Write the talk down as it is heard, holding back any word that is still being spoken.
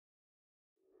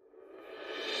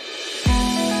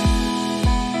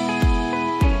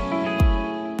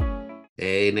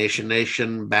Hey,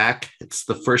 Nation back. It's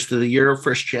the first of the year,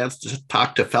 first chance to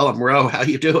talk to Phelim Rowe. How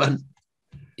you doing?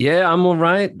 Yeah, I'm all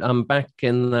right. I'm back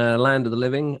in the land of the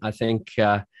living. I think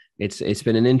it's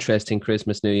been an interesting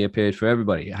Christmas New Year period for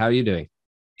everybody. How are you doing?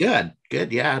 Good.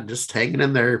 Yeah, just hanging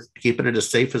in there, keeping it as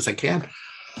safe as I can.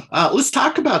 Let's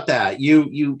talk about that.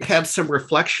 You have some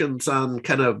reflections on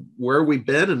kind of where we've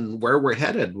been and where we're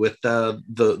headed with the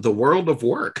world of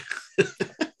work.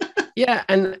 Yeah,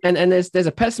 and there's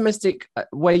a pessimistic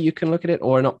way you can look at it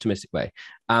or an optimistic way.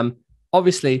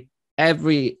 Obviously,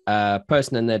 every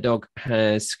person and their dog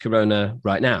has corona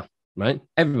right now, right?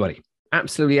 Everybody,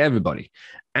 absolutely everybody,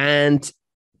 and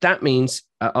that means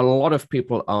a lot of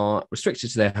people are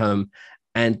restricted to their home,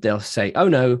 and they'll say, "Oh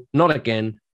no, not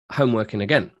again, home working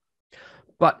again."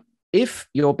 But if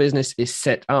your business is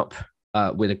set up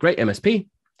with a great MSP,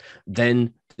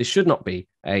 then this should not be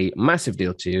a massive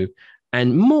deal to you.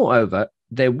 And moreover,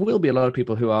 there will be a lot of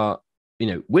people who are,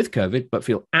 with COVID, but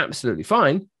feel absolutely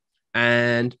fine.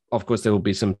 And of course, there will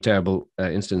be some terrible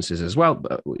instances as well.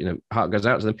 But, heart goes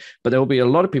out to them. But there will be a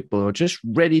lot of people who are just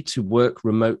ready to work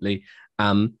remotely,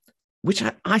 which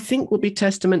I think will be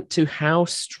testament to how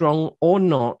strong or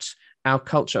not our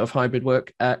culture of hybrid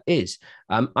work is.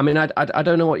 I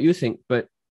don't know what you think, but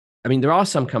I mean, there are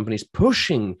some companies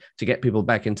pushing to get people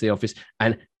back into the office,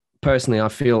 and personally, I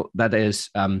feel that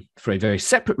is for a very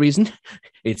separate reason.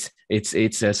 It's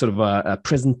a sort of a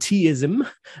presenteeism,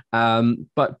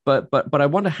 but I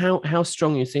wonder how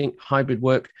strong you think hybrid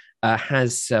work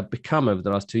has become over the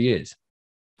last 2 years.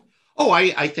 Oh,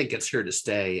 I think it's here to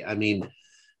stay. I mean,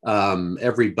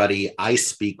 everybody I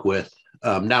speak with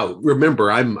now.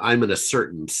 Remember, I'm in a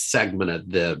certain segment of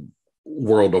the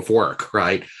world of work,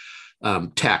 right?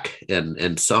 Tech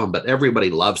and so on, but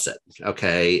everybody loves it.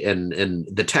 Okay. And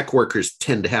the tech workers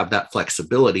tend to have that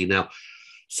flexibility. Now,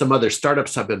 some other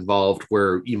startups have involved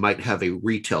where you might have a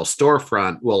retail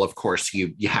storefront. Well, of course,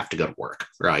 you have to go to work,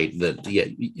 right?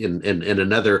 And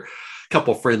another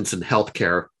couple friends in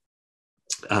healthcare,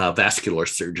 vascular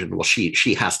surgeon. Well,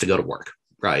 she has to go to work,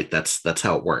 right? That's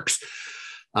how it works.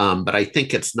 But I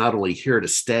think it's not only here to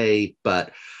stay,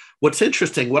 but what's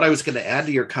interesting, what I was going to add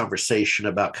to your conversation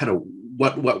about kind of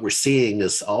what we're seeing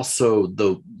is also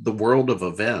the world of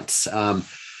events.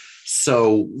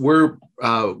 So we're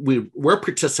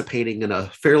participating in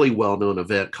a fairly well-known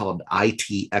event called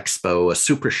IT Expo, a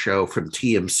super show from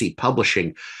TMC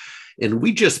Publishing. And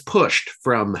we just pushed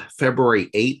from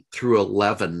February 8th through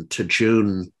 11 to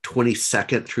June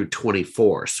 22nd through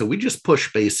 24. So we just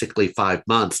pushed basically 5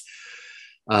 months.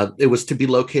 It was to be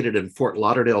located in Fort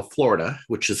Lauderdale, Florida,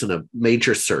 which is in a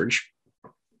major surge.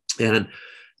 And,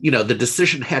 the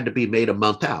decision had to be made a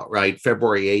month out, right?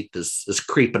 February 8th is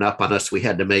creeping up on us. We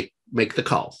had to make the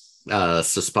call. So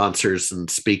sponsors and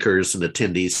speakers and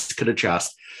attendees could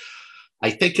adjust.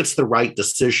 I think it's the right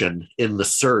decision in the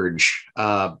surge.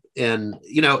 My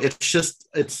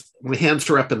hands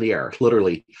are up in the air,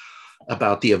 literally,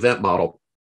 about the event model.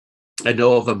 I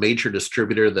know of a major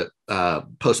distributor that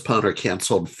postponed or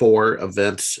canceled 4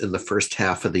 events in the first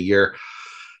half of the year.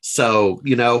 So,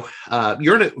 you're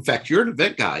an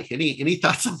event guy. Any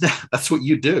thoughts on that? That's what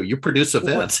you do. You produce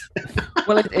events.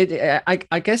 Well,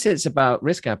 I guess it's about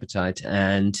risk appetite.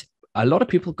 And a lot of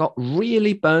people got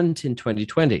really burnt in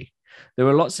 2020. There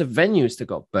were lots of venues that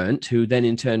got burnt who then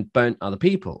in turn burnt other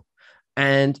people.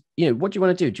 And, what do you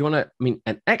want to do? Do you want to,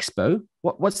 an expo?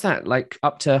 What's that? Like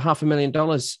up to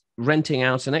 $500,000 renting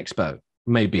out an expo,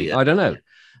 maybe. Yeah. I don't know.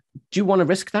 Do you want to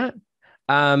risk that?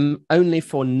 Only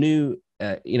for new,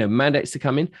 mandates to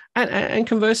come in. And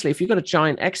conversely, if you've got a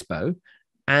giant expo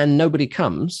and nobody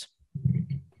comes,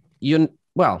 you're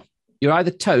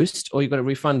either toast or you've got to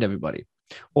refund everybody,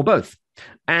 or both.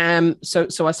 So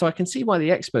I can see why the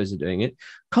expos are doing it.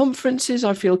 Conferences,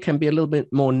 I feel, can be a little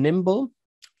bit more nimble.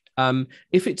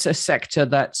 If it's a sector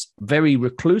that's very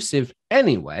reclusive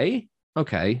anyway,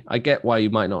 okay, I get why you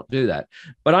might not do that.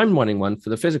 But I'm running one for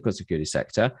the physical security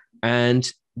sector,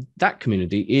 and that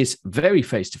community is very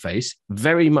face-to-face,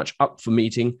 very much up for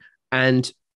meeting. And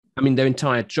I mean, their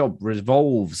entire job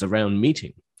revolves around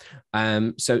meeting.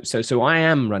 So I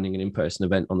am running an in-person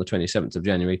event on the 27th of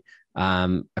January,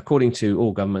 according to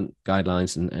all government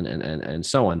guidelines and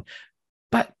so on.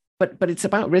 But it's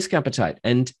about risk appetite.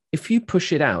 And if you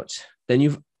push it out, then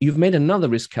you've made another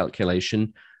risk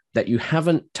calculation that you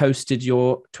haven't toasted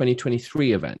your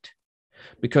 2023 event,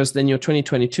 because then your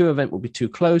 2022 event will be too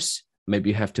close. Maybe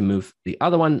you have to move the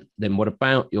other one. Then what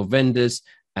about your vendors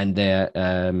and their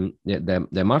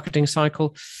marketing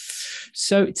cycle?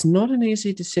 So it's not an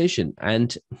easy decision.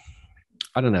 And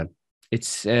I don't know.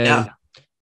 It's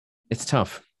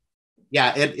tough.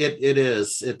 Yeah, it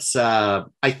is. It's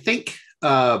I think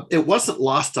it wasn't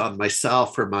lost on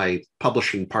myself or my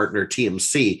publishing partner,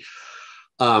 TMC.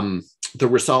 The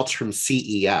results from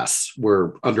CES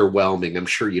were underwhelming. I'm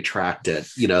sure you tracked it,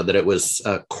 that it was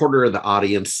a quarter of the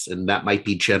audience, and that might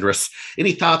be generous.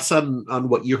 Any thoughts on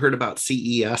what you heard about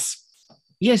CES?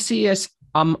 Yes, CES.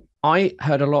 I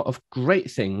heard a lot of great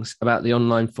things about the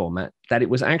online format, that it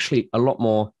was actually a lot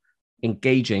more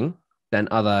engaging than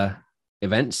other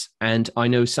events. And I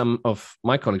know some of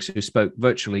my colleagues who spoke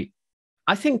virtually.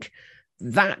 I think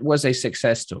that was a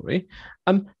success story.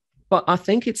 But I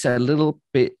think it's a little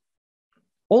bit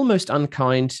almost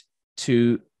unkind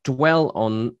to dwell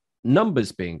on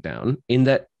numbers being down, in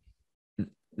that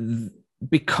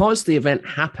because the event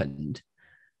happened,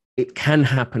 it can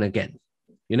happen again,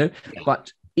 Yeah.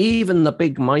 But even the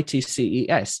big mighty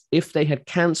CES, if they had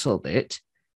cancelled it,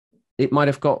 it might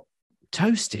have got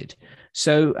toasted.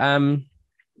 So, and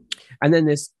then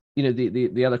there's,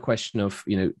 the other question of,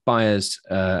 buyers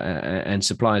and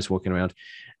suppliers walking around.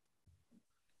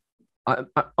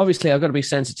 Obviously, I've got to be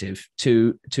sensitive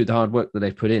to the hard work that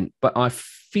they've put in, but I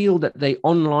feel that the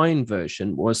online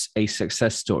version was a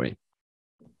success story.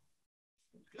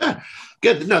 Yeah,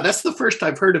 good. No, that's the first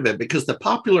I've heard of it, because the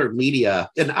popular media,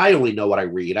 and I only know what I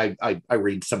read. I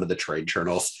read some of the trade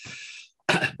journals,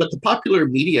 but the popular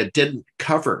media didn't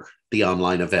cover the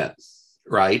online event,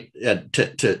 right?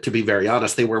 To be very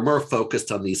honest, they were more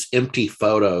focused on these empty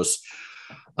photos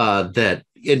that,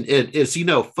 as you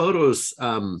know, photos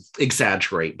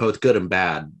exaggerate, both good and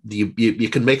bad. You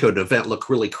can make an event look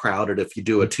really crowded if you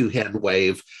do a two-hand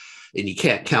wave and you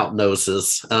can't count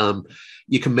noses.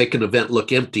 You can make an event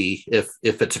look empty if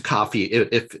it's a coffee,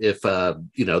 if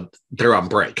they're on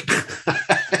break.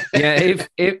 Yeah,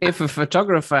 if a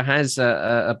photographer has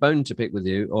a bone to pick with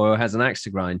you, or has an axe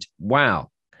to grind, wow,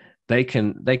 they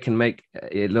can make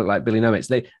it look like Billy Nomitz.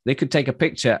 They could take a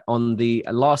picture on the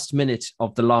last minute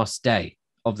of the last day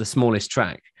of the smallest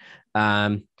track.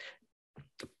 But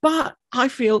I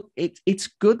feel it's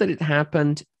good that it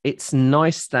happened. It's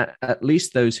nice that at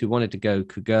least those who wanted to go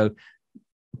could go.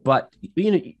 But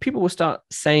people will start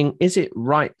saying, "Is it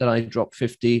right that I drop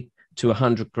 50 to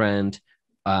 100 grand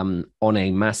on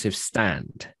a massive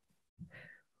stand?"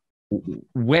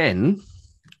 When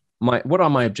what are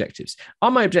my objectives?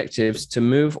 Are my objectives to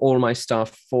move all my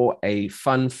stuff for a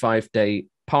fun 5-day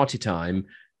party time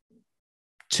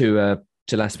to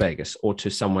Las Vegas or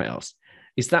to somewhere else?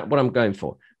 Is that what I'm going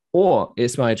for? Or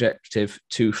is my objective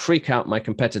to freak out my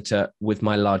competitor with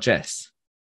my largesse?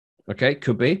 Okay,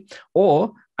 could be.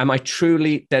 Or am I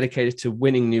truly dedicated to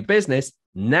winning new business?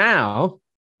 Now,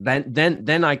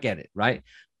 then I get it, right?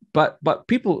 But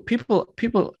people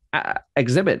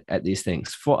exhibit at these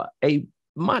things for a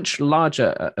much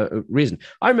larger reason.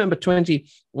 I remember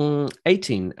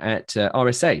 2018 at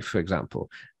RSA, for example,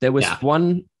 there was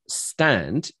one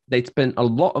stand. They'd spent a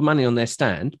lot of money on their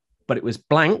stand, but it was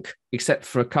blank except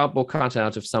for a cardboard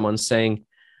cutout of someone saying,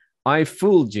 "I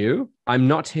fooled you, I'm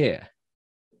not here."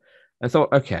 I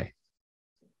thought, okay,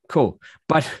 cool.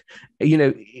 But,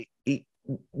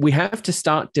 we have to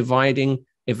start dividing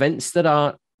events that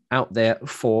are out there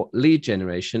for lead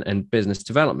generation and business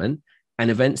development, and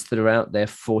events that are out there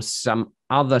for some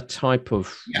other type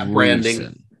of branding,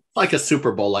 reason. like a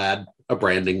Super Bowl ad, a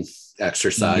branding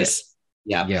exercise.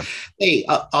 Yeah. Hey,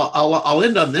 I'll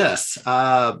end on this.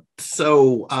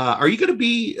 So are you going to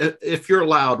be, if you're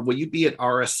allowed, will you be at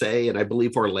RSA and I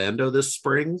believe Orlando this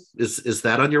spring? Is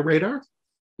that on your radar?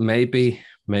 Maybe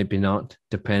not.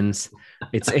 Depends.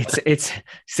 It's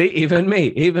see, even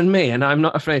me, and I'm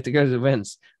not afraid to go to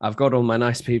events. I've got all my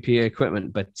nice PPE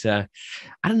equipment, but I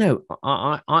don't know.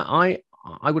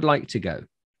 I would like to go,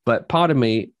 but part of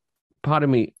me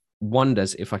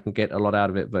wonders if I can get a lot out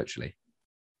of it virtually.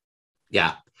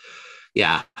 Yeah.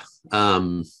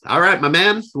 All right, my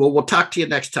man. Well, we'll talk to you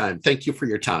next time. Thank you for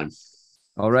your time.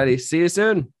 Alrighty. See you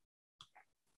soon.